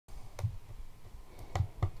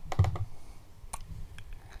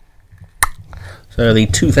So the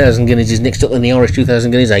 2000 Guineas is next up in the Irish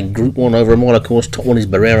 2000 Guineas, a Group 1 over a mile, of course. Top one is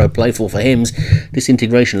Barrero, Playful for Hems,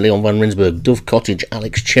 Disintegration, Leon van Rensburg, Dove Cottage,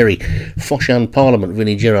 Alex Cherry, Foshan Parliament,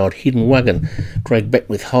 Vinnie Gerard, Hidden Wagon, Craig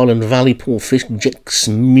Beckwith, Highland Valley, Paul Fisk, Jex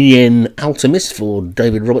Mien Altemis for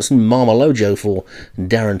David Robertson, Marmalojo for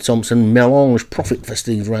Darren Thompson, Melange Profit for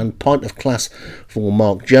Steve Rand, Pint of Class for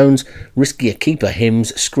Mark Jones, Riskier Keeper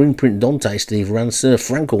Hems, Screenprint Dante, Steve Rand, Sir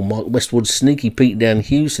Frankel, Mike Westwood, Sneaky Pete Dan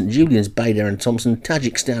Hughes, St Julian's Bay, Darren Thompson,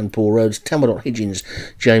 Tajikistan, Paul Rhodes, Tamadot Higgins,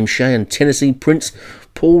 James Shea, and Tennessee Prince,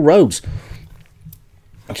 Paul Rhodes.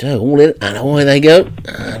 So all in and away they go.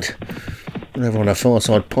 And over on the far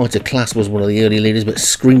side, Pint of Class was one of the early leaders, but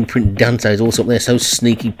Screenprint Dante is also up there. So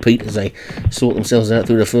Sneaky Pete as they sort themselves out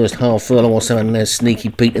through the first half furlong or so, and now Sneaky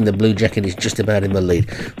Pete in the blue jacket is just about in the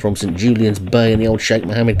lead. From St Julian's Bay and the old Sheikh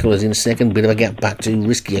Mohammed colours in second, bit of a gap back to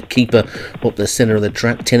Riskier Keeper up the centre of the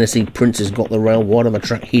track. Tennessee Prince has got the rail wide on the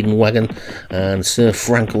track, Hidden Wagon, and Sir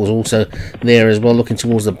Frankel's also there as well, looking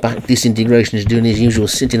towards the back. Disintegration is doing his usual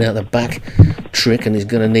sitting out the back trick, and he's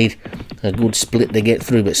going to need a good split to get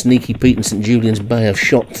through, but Sneaky Pete and St Julian's Bay have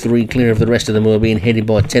shot three clear of the rest of them, who are being headed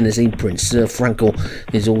by Tennessee Prince. Sir Frankel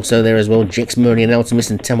is also there as well. Jex Murney and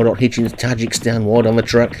Altemis and Tamadot Hitchens, Tajikistan wide on the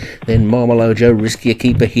track. Then Marmalojo, Riskier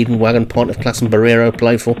Keeper, Hidden Wagon, Pint of Class and Barrero,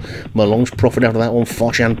 Playful. Melange Profit after that one.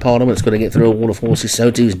 Foshan Parliament's got to get through a wall of horses.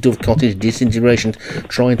 So too is Dove Cottage. Disintegration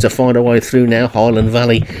trying to find a way through now. Highland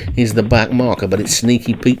Valley is the back marker, but it's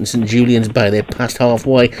Sneaky Pete and St Julian's Bay. They're past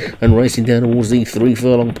halfway and racing down towards the 3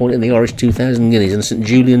 furlong point in the Irish 2000 Guineas, and St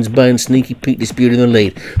Julian's Bay and Sneaky Pete disputing the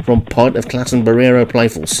lead from Pint of Class and Barrero,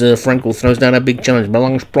 Playful. Sir Frankel throws down a big challenge.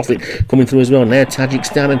 Melange Profit coming through as well. Now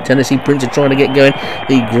Tajikistan and Tennessee Prince are trying to get going.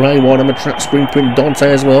 The grey wide on the track, Screenprint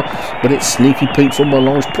Dante as well, but it's Sneaky Pete from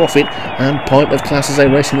Melange Profit and Pint of Class as they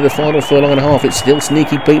race into the final furlong and a half. It's still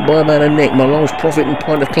Sneaky Pete by about a neck. Melange Profit and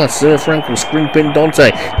Pint of Class, Sir Frankel, Screenprint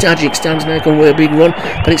Dante. Tajikistan's now coming with a big run,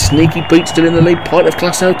 but it's Sneaky Pete still in the lead. Pint of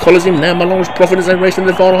Class now collars him. Now Melange Profit as they race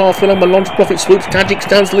into the final half furlong. Melange Profit swoops.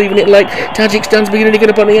 Tajikistan's leaving it late. Tajikistan's beginning to get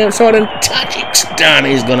up on the outside, and Tajikistan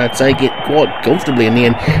is going to take it quite comfortably in the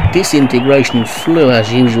end. Disintegration flew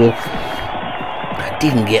as usual. I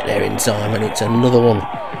didn't get there in time, and it's another one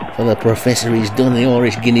for the Professor. He's done the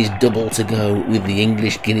Irish Guineas double to go with the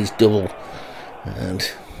English Guineas double, and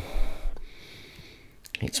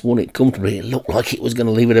it's won it comfortably. It looked like it was going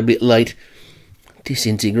to leave it a bit late.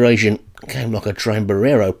 Disintegration came like a train.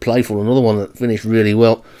 Barrero, Playful, another one that finished really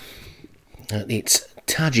well. It's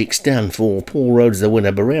Tajikistan for Paul Rhodes, the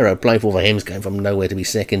winner. Barrero, Playful for Hems came from nowhere to be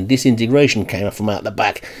second. Disintegration came up from out the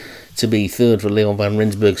back to be third for Leon van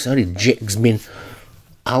Rensburg. So did Jexmin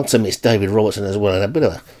Altemis, David Robertson as well. And a bit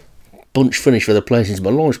of a bunch finish for the placings.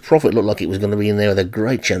 Melange Profit looked like it was going to be in there with a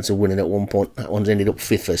great chance of winning at one point. That one's ended up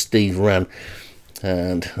 5th for Steve Rand.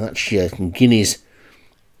 And that's your Guineas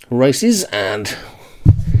races, and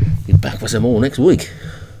be back for some more next week.